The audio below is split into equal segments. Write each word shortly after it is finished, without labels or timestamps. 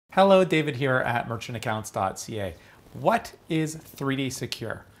Hello, David here at merchantaccounts.ca. What is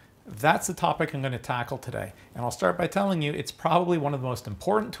 3DSecure? That's the topic I'm going to tackle today. And I'll start by telling you it's probably one of the most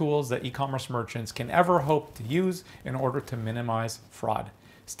important tools that e-commerce merchants can ever hope to use in order to minimize fraud.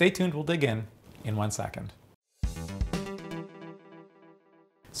 Stay tuned, we'll dig in 1 second.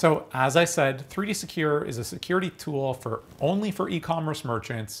 So as I said, 3DSecure is a security tool only for e-commerce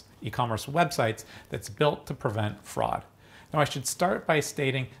merchants, e-commerce websites that's built to prevent fraud. Now I should start by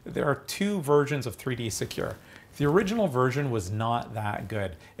stating that there are two versions of 3DSecure. The original version was not that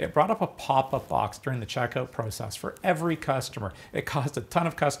good. It brought up a pop-up box during the checkout process for every customer. It caused a ton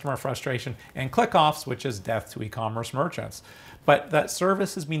of customer frustration and click-offs, which is death to e-commerce merchants. But that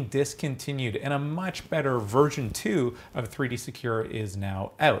service has been discontinued and a much better version 2 of 3DSecure is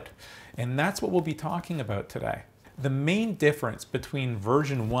now out. And that's what we'll be talking about today. The main difference between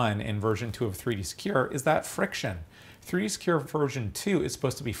version 1 and version 2 of 3DSecure is that friction. 3DSecure version 2 is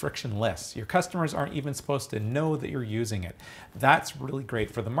supposed to be frictionless. Your customers aren't even supposed to know that you're using it. That's really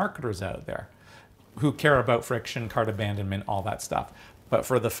great for the marketers out there who care about friction, cart abandonment, all that stuff. But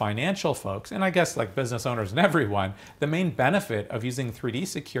for the financial folks, and I guess like business owners and everyone, the main benefit of using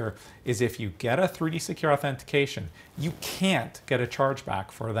 3DSecure is if you get a 3DSecure authentication, you can't get a chargeback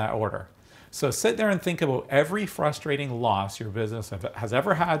for that order. So sit there and think about every frustrating loss your business has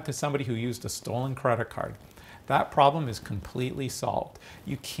ever had to somebody who used a stolen credit card. That problem is completely solved.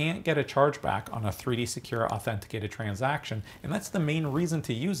 You can't get a chargeback on a 3DSecure authenticated transaction, and that's the main reason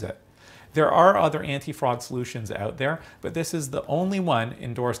to use it. There are other anti-fraud solutions out there, but this is the only one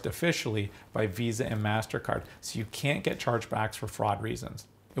endorsed officially by Visa and MasterCard, so you can't get chargebacks for fraud reasons.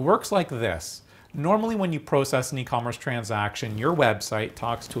 It works like this. Normally when you process an e-commerce transaction, your website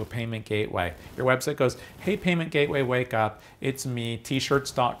talks to a payment gateway. Your website goes, hey payment gateway, wake up, it's me,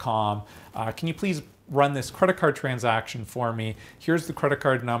 tshirts.com. Can you please run this credit card transaction for me? Here's the credit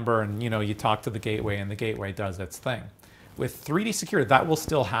card number, and you talk to the gateway and the gateway does its thing. With 3DSecure, that will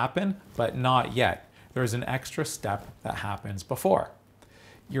still happen, but not yet. There's an extra step that happens before.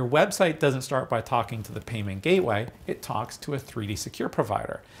 Your website doesn't start by talking to the payment gateway, it talks to a 3DSecure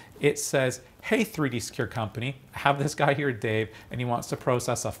provider. It says, hey 3DSecure company, I have this guy here, Dave, and he wants to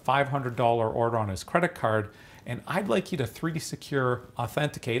process a $500 order on his credit card, and I'd like you to 3DSecure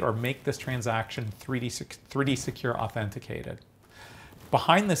authenticate or make this transaction 3DSecure authenticated.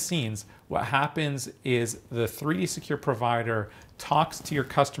 Behind the scenes, what happens is the 3DSecure provider talks to your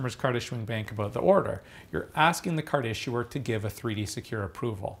customer's card issuing bank about the order. You're asking the card issuer to give a 3DSecure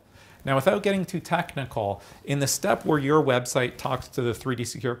approval. Now, without getting too technical, in the step where your website talks to the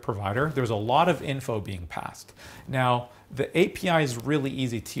 3DSecure provider, there's a lot of info being passed. Now, the API is really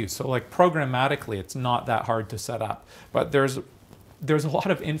easy to use. So like programmatically, it's not that hard to set up, but there's a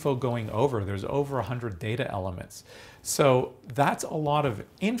lot of info going over. There's over 100 data elements. So that's a lot of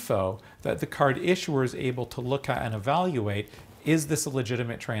info that the card issuer is able to look at and evaluate. Is this a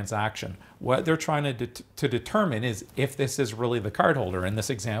legitimate transaction? What they're trying to determine is if this is really the cardholder. In this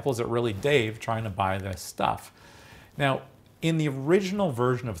example, is it really Dave trying to buy this stuff? Now, in the original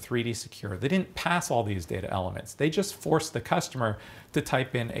version of 3DSecure, they didn't pass all these data elements. They just forced the customer to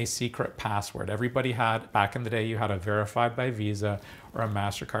type in a secret password. Everybody had, back in the day, you had a verified by Visa or a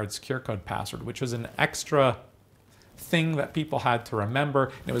MasterCard secure code password, which was an extra thing that people had to remember.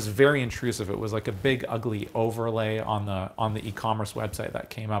 And it was very intrusive. It was like a big ugly overlay on the e-commerce website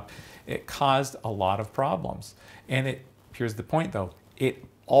that came up. It caused a lot of problems. And here's the point though, it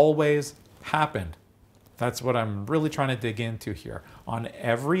always happened. That's what I'm really trying to dig into here. On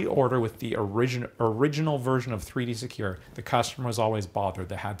every order with the original version of 3DSecure, the customer was always bothered.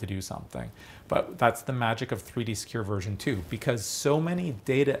 They had to do something. But that's the magic of 3DSecure version 2. Because so many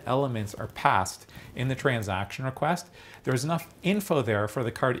data elements are passed in the transaction request, there's enough info there for the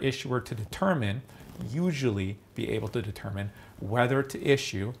card issuer to determine, usually be able to determine, whether to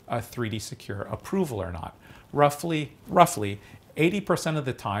issue a 3DSecure approval or not. Roughly 80% of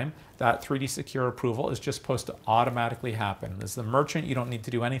the time, that 3DSecure approval is just supposed to automatically happen. As the merchant, you don't need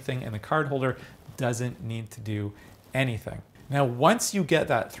to do anything, and the cardholder doesn't need to do anything. Now, once you get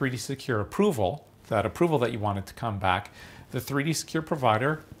that 3DSecure approval, that approval that you wanted to come back, the 3DSecure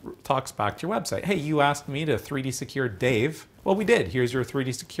provider talks back to your website. Hey, you asked me to 3DSecure Dave. Well, we did. Here's your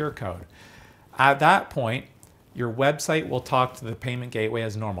 3DSecure code. At that point, your website will talk to the payment gateway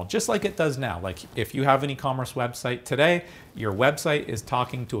as normal, just like it does now. Like if you have an e-commerce website today, your website is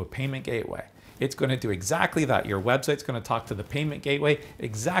talking to a payment gateway. It's going to do exactly that. Your website's going to talk to the payment gateway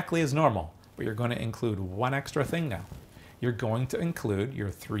exactly as normal, but you're going to include one extra thing now. You're going to include your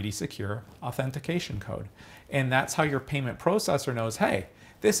 3DSecure authentication code. And that's how your payment processor knows, hey,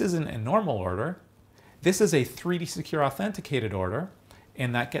 this isn't a normal order. This is a 3DSecure authenticated order.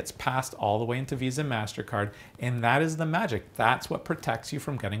 and that gets passed all the way into Visa and MasterCard, and that is the magic. That's what protects you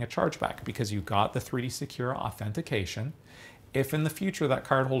from getting a chargeback, because you got the 3D Secure authentication. If in the future that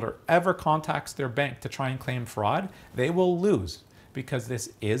cardholder ever contacts their bank to try and claim fraud, they will lose, because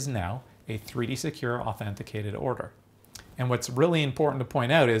this is now a 3D Secure authenticated order. And what's really important to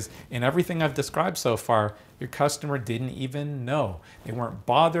point out is in everything I've described so far, your customer didn't even know. They weren't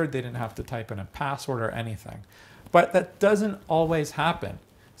bothered, they didn't have to type in a password or anything. But that doesn't always happen.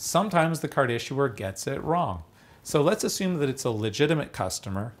 Sometimes the card issuer gets it wrong. So let's assume that it's a legitimate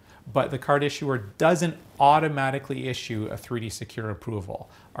customer, but the card issuer doesn't automatically issue a 3D Secure approval.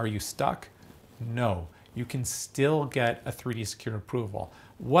 Are you stuck? No. You can still get a 3D Secure approval.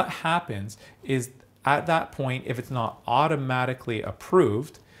 What happens is at that point, if it's not automatically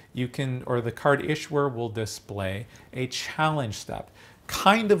approved, you can, or the card issuer will display a challenge step,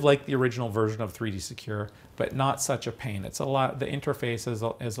 kind of like the original version of 3D Secure, but not such a pain. It's a lot, the interface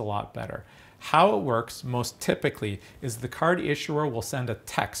is a lot better. How it works most typically is the card issuer will send a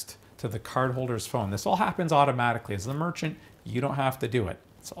text to the cardholder's phone. This all happens automatically. As the merchant, you don't have to do it.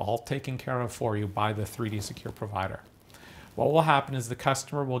 It's all taken care of for you by the 3D Secure provider. What will happen is the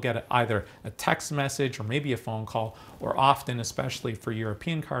customer will get either a text message or maybe a phone call, or often, especially for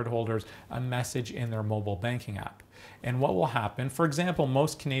European cardholders, a message in their mobile banking app. And what will happen, for example,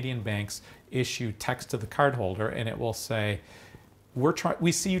 most Canadian banks issue text to the cardholder and it will say,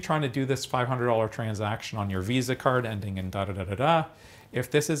 we see you trying to do this $500 transaction on your Visa card ending in da-da-da-da-da.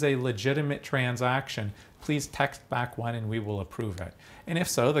 If this is a legitimate transaction, please text back one and we will approve it. And if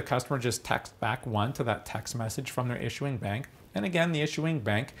so, the customer just texts back one to that text message from their issuing bank. And again, the issuing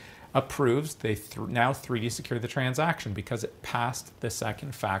bank approves. They now 3D Secure the transaction because it passed the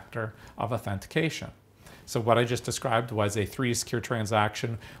second factor of authentication. So what I just described was a 3D Secure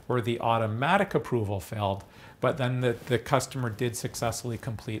transaction where the automatic approval failed, but then the customer did successfully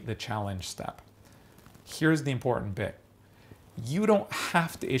complete the challenge step. Here's the important bit. You don't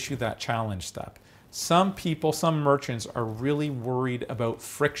have to issue that challenge step. Some people, some merchants are really worried about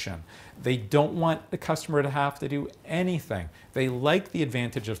friction. They don't want the customer to have to do anything. They like the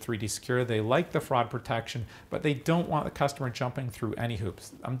advantage of 3D Secure, they like the fraud protection, but they don't want the customer jumping through any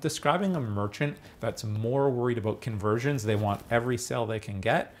hoops. I'm describing a merchant that's more worried about conversions. They want every sale they can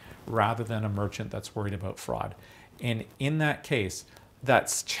get, rather than a merchant that's worried about fraud. And in that case,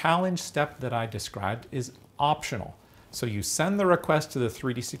 that challenge step that I described is optional. So you send the request to the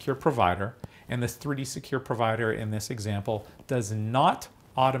 3D Secure provider, and this 3D Secure provider in this example does not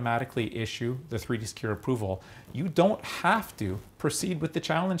automatically issue the 3D Secure approval. You don't have to proceed with the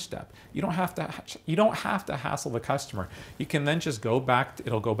challenge step. You don't have to hassle the customer. You can then just go back,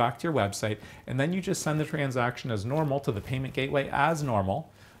 it'll go back to your website, and then you just send the transaction as normal to the payment gateway as normal.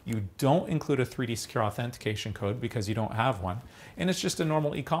 You don't include a 3D Secure authentication code because you don't have one. And it's just a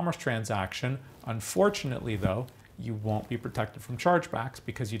normal e-commerce transaction. Unfortunately though, you won't be protected from chargebacks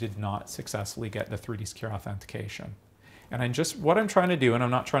because you did not successfully get the 3D Secure authentication. And what I'm trying to do, and I'm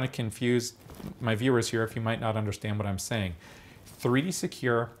not trying to confuse my viewers here if you might not understand what I'm saying, 3D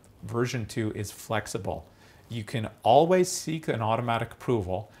Secure version 2 is flexible. You can always seek an automatic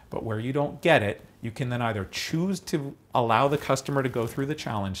approval, but where you don't get it, you can then either choose to allow the customer to go through the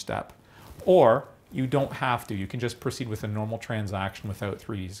challenge step, or you don't have to. You can just proceed with a normal transaction without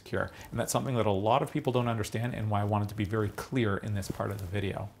 3D Secure. And that's something that a lot of people don't understand, and why I wanted to be very clear in this part of the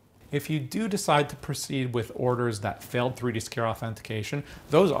video. If you do decide to proceed with orders that failed 3D Secure authentication,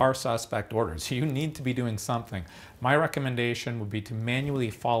 those are suspect orders. You need to be doing something. My recommendation would be to manually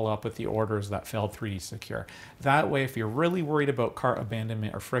follow up with the orders that failed 3D Secure. That way, if you're really worried about cart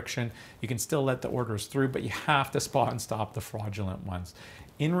abandonment or friction, you can still let the orders through, but you have to spot and stop the fraudulent ones.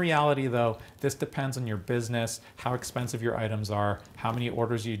 In reality though, this depends on your business, how expensive your items are, how many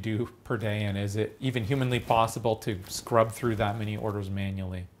orders you do per day, and is it even humanly possible to scrub through that many orders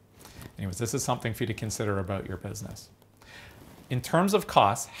manually. Anyways, this is something for you to consider about your business. In terms of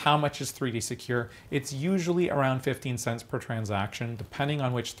costs, how much is 3D Secure? It's usually around 15 cents per transaction, depending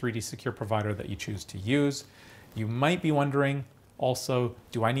on which 3D Secure provider that you choose to use. You might be wondering also,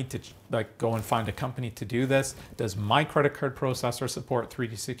 do I need to go and find a company to do this? Does my credit card processor support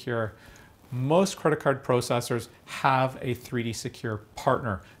 3D Secure? Most credit card processors have a 3D Secure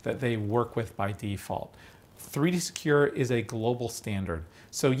partner that they work with by default. 3D Secure is a global standard.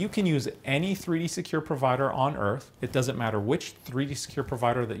 So you can use any 3D Secure provider on earth. It doesn't matter which 3D Secure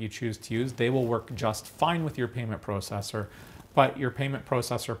provider that you choose to use. They will work just fine with your payment processor, but your payment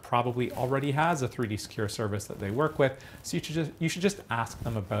processor probably already has a 3D Secure service that they work with. So you should just ask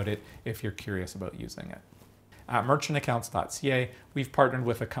them about it if you're curious about using it. At merchantaccounts.ca, we've partnered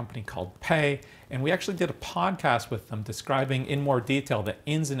with a company called Paay, and we actually did a podcast with them describing in more detail the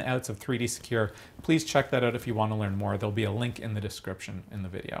ins and outs of 3DSecure. Please check that out if you want to learn more. There'll be a link in the description in the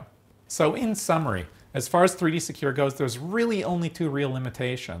video. So in summary, as far as 3DSecure goes, there's really only two real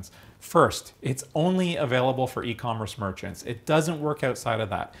limitations. First, it's only available for e-commerce merchants. It doesn't work outside of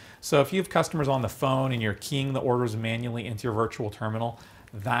that. So if you have customers on the phone and you're keying the orders manually into your virtual terminal,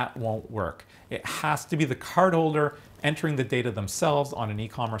 that won't work. It has to be the cardholder entering the data themselves on an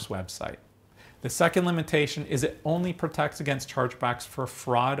e-commerce website. The second limitation is it only protects against chargebacks for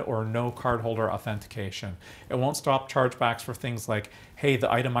fraud or no cardholder authentication. It won't stop chargebacks for things like, hey,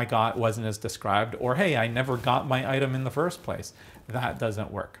 the item I got wasn't as described, or hey, I never got my item in the first place. That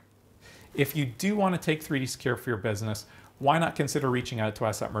doesn't work. If you do want to take 3DSecure for your business, why not consider reaching out to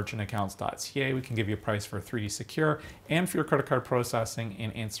us at merchantaccounts.ca. We can give you a price for 3DSecure and for your credit card processing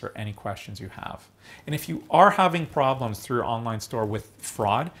and answer any questions you have. And if you are having problems through your online store with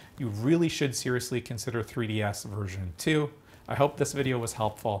fraud, you really should seriously consider 3DS version 2. I hope this video was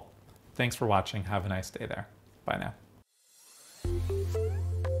helpful. Thanks for watching. Have a nice day there. Bye now.